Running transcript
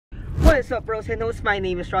What is up, bros and hosts? My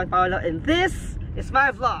name is Paolo and this is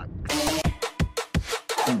my vlog.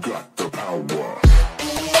 You got the power.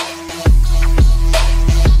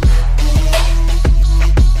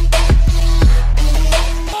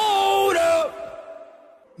 Hold up!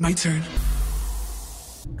 My turn.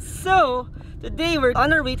 So, today we're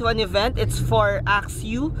on our way to an event. It's for Axe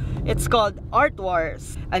U. It's called Art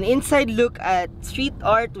Wars, an inside look at street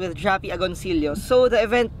art with Jappy Agoncillo. So, the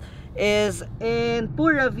event is in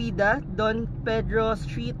Pura Vida, Don Pedro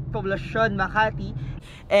Street, Poblacion, Makati.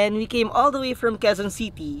 And we came all the way from Quezon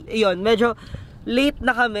City. Ayun, medyo late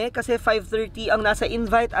na kami kasi 5:30 ang nasa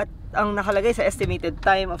invite at ang nakalagay sa estimated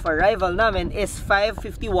time of arrival namin is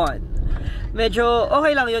 5:51. Medyo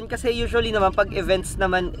okay lang yun kasi usually naman pag events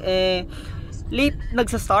naman late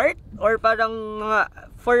nagsa-start or parang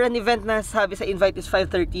for an event na sabi sa invite is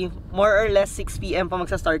 5:30, more or less 6 PM pa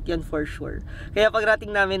magsa-start yan for sure. Kaya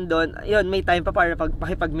pagrating namin doon, yun, may time pa para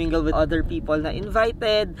makipag-mingle with other people na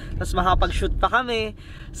invited, tapos makapag-shoot pa kami.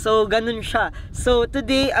 So, ganun siya. So,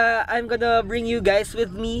 today, I'm gonna bring you guys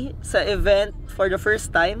with me sa event for the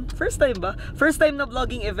first time. First time ba? First time na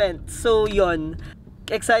vlogging event. So, yun.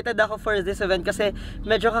 Excited ako for this event kasi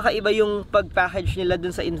medyo kakaiba yung pag-package nila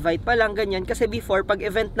dun sa invite pa lang, ganyan. Kasi before, pag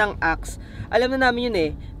event ng Axe, alam na namin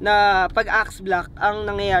yun na pag Axe Black, ang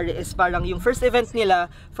nangyayari is parang yung first event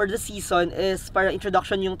nila for the season is parang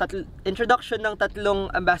introduction ng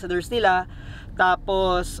tatlong ambassadors nila.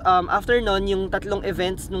 Tapos, after nun, yung tatlong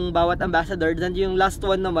events nung bawat ambassador, then yung last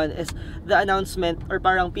one naman is the announcement or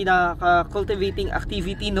parang pinaka-cultivating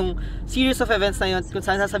activity nung series of events na yun, kung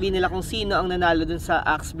saan sasabihin nila kung sino ang nanalo dun sa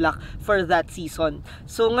Axe Black for that season.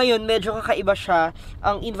 So, ngayon, medyo kakaiba siya.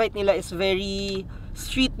 Ang invite nila is very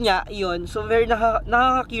street niya, yun. So, very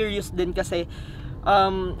nakaka-curious din kasi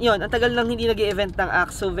yun, ang tagal nang hindi nag-e-event ng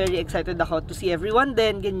Axe, so very excited ako to see everyone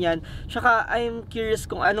din, ganyan. Tsaka, I'm curious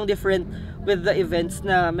kung anong different with the events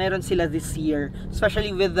na meron sila this year.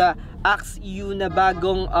 Especially with the Axe U na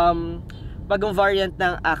bagong variant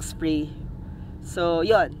ng Axe Spray. So,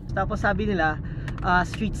 yun. Tapos sabi nila,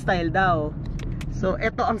 street style daw. So,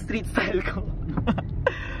 eto ang street style ko.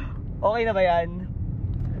 Okay na ba yan?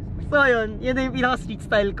 So, yun. Yun na yung pinaka-street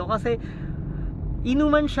style ko kasi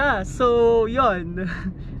inuman siya. So, yun.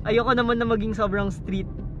 Ayoko naman na maging sobrang street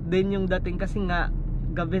din yung dating kasi nga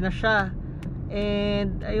gabi na siya.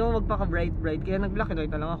 And ayoko magpaka-bright. Kaya nag-black and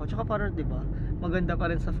white na lang ako. Tsaka parang, diba, maganda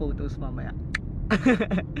pa rin sa photos mamaya.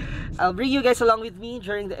 I'll bring you guys along with me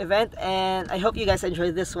during the event and I hope you guys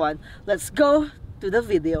enjoy this one. Let's go to the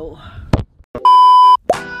video.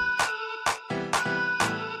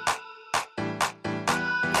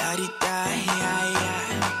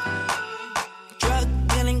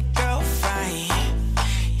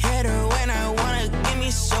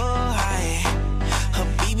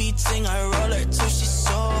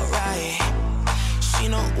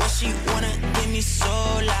 She wanna give me so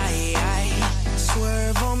like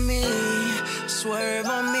swerve on me, swerve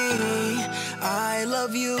on me. I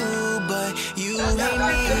love you, but you hate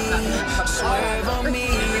me. Swerve on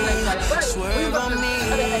me, swerve on me.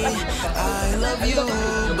 I love you,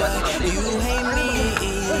 but you hate me.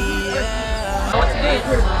 Yeah. What's this?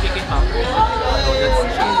 Chicken hop. Oh, that's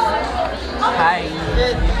cheese. Hi.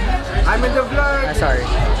 I'm in the vlog. Sorry.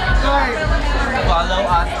 Follow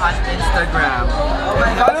us on Instagram.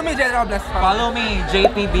 Follow me, General Bless. Follow me,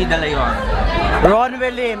 JPB De Leon. Ron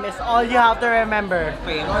Willim is all you have to remember.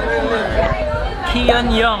 Kian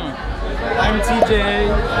Young. I'm TJ.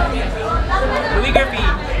 Louis Griffey.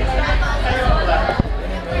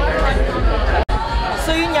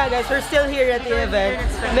 So yun nga guys, we're still here at the event.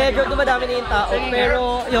 Medyo dumadami na yung tao,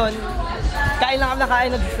 pero yun, kain lang kami na kain,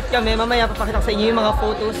 nag-shoot kami. Mamaya papakita ko sa inyo yung mga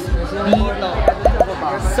photos dito.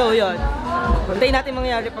 So yun, hintayin natin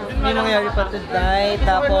mangyari pa today.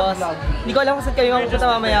 Tapos, hindi ko alam kung saan kayo mapupunta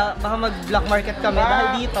mamaya. Baka mag-black market kami dahil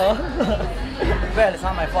dito. Well, it's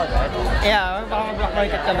not my fault, right? Yeah, baka mag-black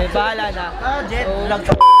market kami. Bahala na.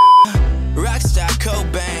 So, Rockstar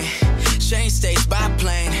Cobain, Shane stays by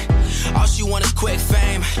plane. All she want is quick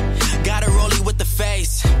fame. Got a rollie with the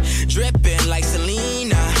face, dripping like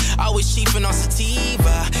Selena. Always cheaping on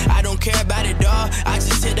sativa. I don't care about it all. I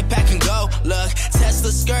just hit the pack and go. Look,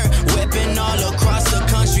 Tesla skirt, whipping all across the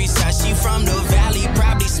countryside. She from the valley,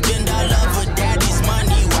 probably spend all of her daddy's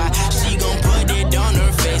money. Why? She gon' put it on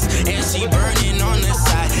her face, and she burning on the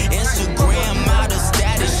side. Instagram model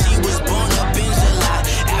status. She was born up in July.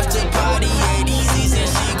 After party 80s, and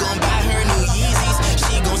she gon' buy her new Yeezys.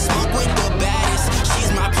 She gon' smoke with the baddest.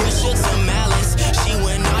 She's my Pusha to Malice. She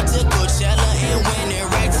went out to Coachella and went and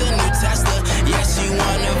wrecked a new Tesla. Yeah, she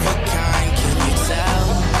one of a kind. Can you tell?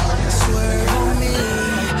 Swerve on me,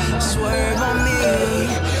 swerve on me.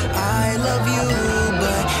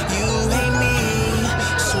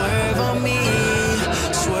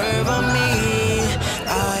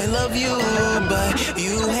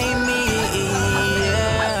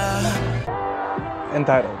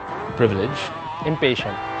 Entitled. Privileged.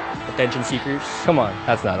 Impatient. Attention seekers. Come on,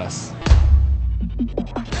 that's not us.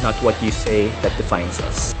 Not what you say that defines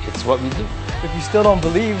us. It's what we do. If you still don't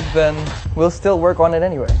believe, then we'll still work on it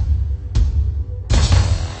anyway.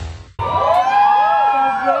 There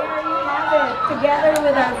you have it. Together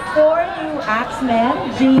with our 4 new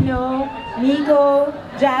Axemen, Gino, Nico,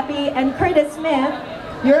 Jappy, and Curtis Smith,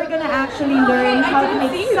 you're gonna actually learn how to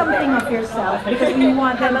make something of yourself because we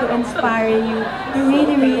want them to inspire you to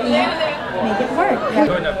really make it work.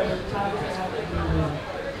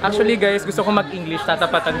 Actually guys, gusto ko mag-English,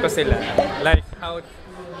 tatapatan ko sila. Like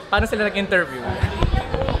paano sila nag-interview?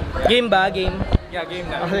 Game ba? Game? Yeah, game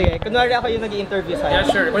na. Okay, kunwari ako yung nag-i-interview sa'yo. Yeah,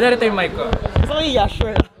 sure. Wala rin yung mic ko. Gusto ko yung yeah,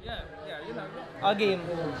 sure. Yeah, yun lang. Game.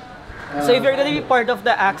 So if you're gonna be part of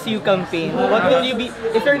the Axe You campaign, what will you be?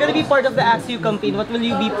 If you're gonna be part of the Axe You campaign, what will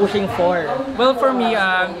you be pushing for? Well, for me,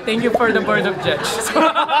 thank you for the board of judges.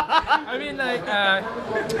 I mean, like,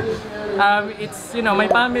 it's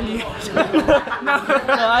my family.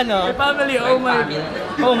 No, my family. Oh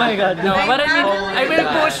my God. No, but I mean,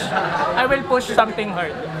 I will push something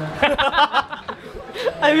hard.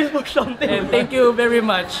 I will push something. And thank you very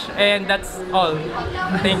much. And that's all.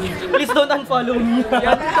 Thank you. Please don't unfollow me.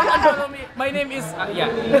 Yeah, don't unfollow me. My name is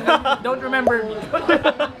don't remember me.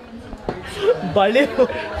 Baliw.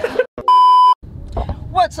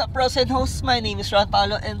 What's up, bros and hosts? My name is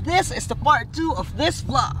Paolo and this is the part 2 of this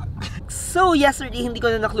vlog. So yesterday hindi ko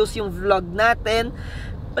na na-close yung vlog natin.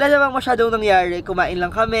 Wala namang masyadong nangyari. Kumain lang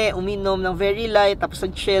kami, uminom ng very light, tapos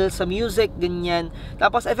nag-chill sa music, ganyan.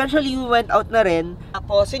 Tapos eventually we went out na rin.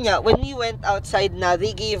 Tapos yun nga, when we went outside na,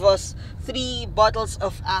 they gave us 3 bottles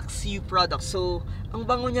of Axe You products. So, ang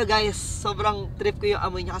bango niya guys, sobrang trip ko yung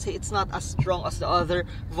amoy niya kasi it's not as strong as the other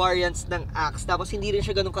variants ng Axe. Tapos hindi rin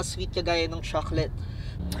siya ganun ka-sweet kagaya ng chocolate.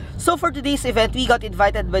 So for today's event, we got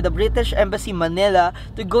invited by the British Embassy Manila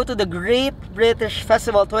to go to the Great British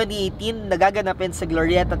Festival 2018 na gaganapin sa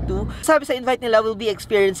Glorieta 2. Sabi sa invite nila, we'll be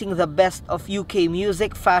experiencing the best of UK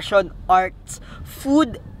music, fashion, arts,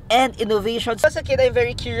 food, and innovation. As a kid, I'm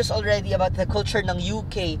very curious already about the culture ng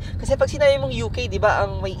UK. Kasi pag sinabi mong UK, di ba,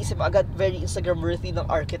 ang may isip agad very Instagram-worthy ng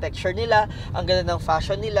architecture nila, ang ganda ng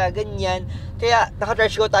fashion nila, ganyan. Kaya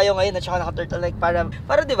naka-trench coat tayo ngayon at saka naka-turtleneck para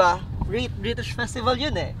di ba, Great British Festival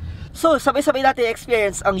yun eh. So, sabay-sabay natin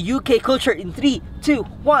experience ang UK culture in 3, 2,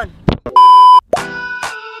 1.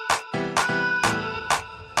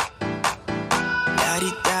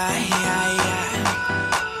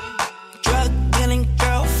 Drug dealing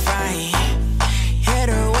girlfriend,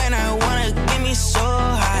 hit her when I wanna, get me so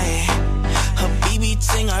high. Her BB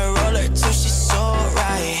ting, I roll her till she's so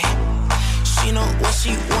right. She know what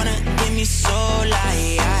she wanna, get me so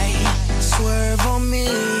light. Swerve on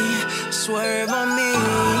me. Swerve on me,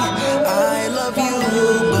 I love you,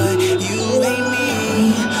 but you hate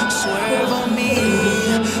me. Swerve on me,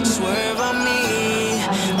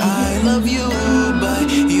 I love you, but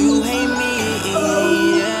you hate me,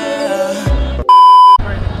 yeah.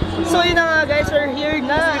 So yun na nga guys, we're here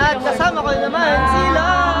na at kasama ko naman sila.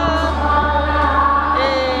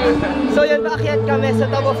 So yun, paakyat kami sa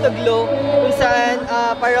top of the glow kung saan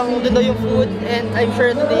parang doon daw yung food and I'm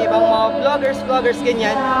sure today ibang mga vloggers,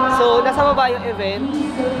 ganyan. So nasa baba yung event.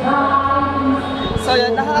 So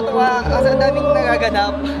yun, nakakatawa kasi ang daming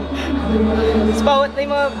nagaganap. So bawat na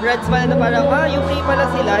yung mga breads pala na parang UK pala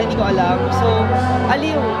sila, hindi ko alam. So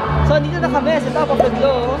aliw. So andito na kami sa top of the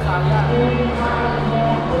glow.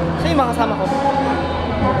 So yung mga kasama ko.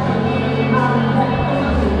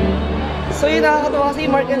 So yun, nakakatawa kasi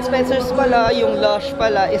Mark & Spencer's pala, yung Lush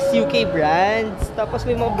pala is UK brands. Tapos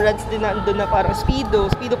may mga brands din na andun na parang Speedo.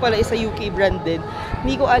 Speedo pala is a UK brand din.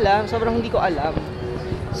 Hindi ko alam, sobrang hindi ko alam.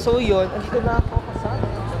 So yun, andito na ako kasama.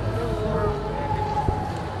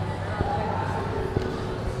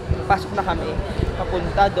 Pasok na kami.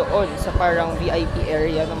 Papunta doon sa parang VIP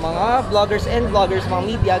area ng mga vloggers, mga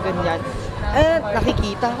media, ganyan. And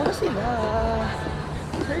nakikita ko na sila.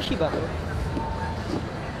 Hershey ba to?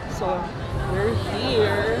 So, we're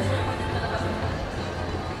here.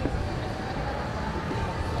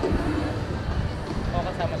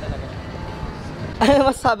 Kasama talaga. Ano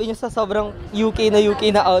masasabi niyo sa sobrang UK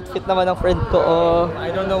na outfit naman ng friend ko? Oh.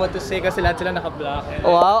 I don't know what to say kasi lahat sila naka-black.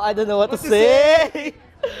 Wow, I don't know what to say.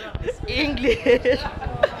 It's English.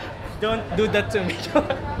 Don't do that to me.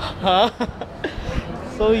 Ha?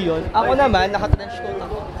 So yun. Ako naman, naka-trench coat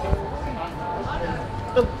ako.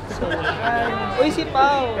 So, uy, si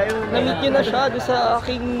Pao, na-meet nyo na siya doon sa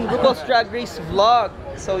aking RuPaul's Drag Race vlog.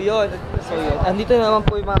 So yun. Andito naman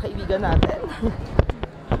po yung mga kaibigan natin.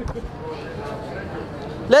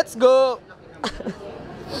 Let's go!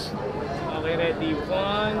 Okay, ready? 1,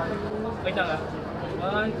 wait lang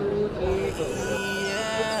 1, 2, 3, go.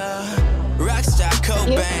 Rockstar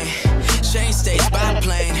Cobain, Shane stays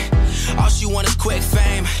biplane. All she want is quick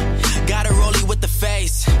fame. Got a rollie with the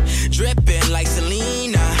face, dripping like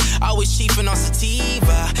Selena. Always cheaping on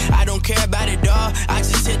sativa. I don't care about it all. I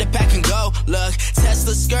just hit the pack and go. Look,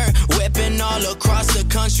 Tesla skirt whipping all across the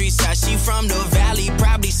countryside. She from the valley,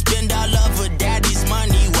 probably spend all of her daddy's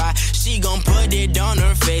money. Why? She gon' put it on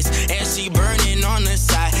her face, and she burning on the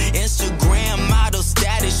side. Instagram model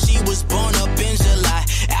status. She was born up in July.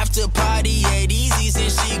 After party at Easy's,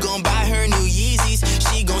 and she gon' buy her new Yeezys.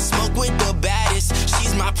 She gon' smoke with the baddest.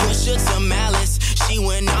 She's my pusher to malice. She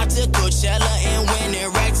went out to Coachella and went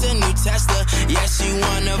and wrecked a new Tesla. Yeah, she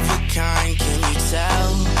one of a kind, can you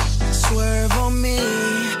tell? Swerve on me,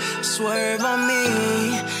 swerve on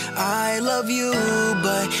me. I love you,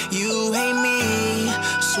 but you hate me.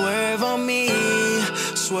 Swerve on me,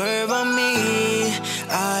 swerve on me.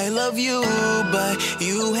 I love you, but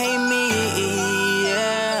you hate me.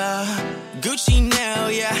 Yeah. Gucci now,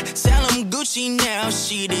 yeah. Tell him Gucci now.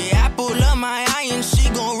 She the apple of my eye and she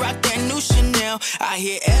gon' rock that new Chanel. I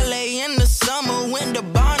hit LA in the summer when the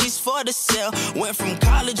Barney's for the sale. Went from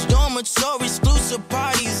college dormitory, exclusive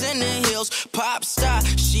parties in the hills. Pop star,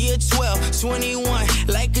 she a 12, 21,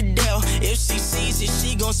 like Adele. If she sees it,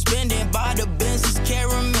 she gon' spend it. Buy the Benz's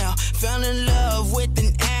caramel. Fell in love with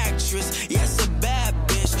an actress. Yes, a bad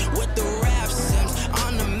bitch with the rap sims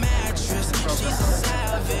on the mattress. She's a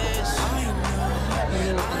savage.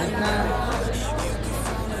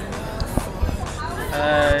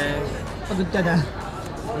 Ay, Pagod ka na.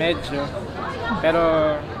 medyo. Pero,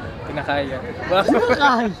 pinakaya.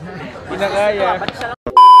 Pinakaya.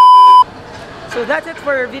 So that's it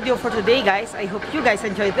for our video for today, guys. I hope you guys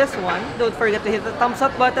enjoyed this one. Don't forget to hit the thumbs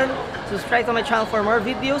up button, subscribe to my channel for more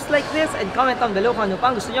videos like this, and comment down below kung ano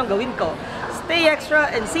pang gusto nyong gawin ko. Stay extra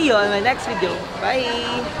and see you on my next video.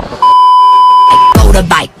 Bye!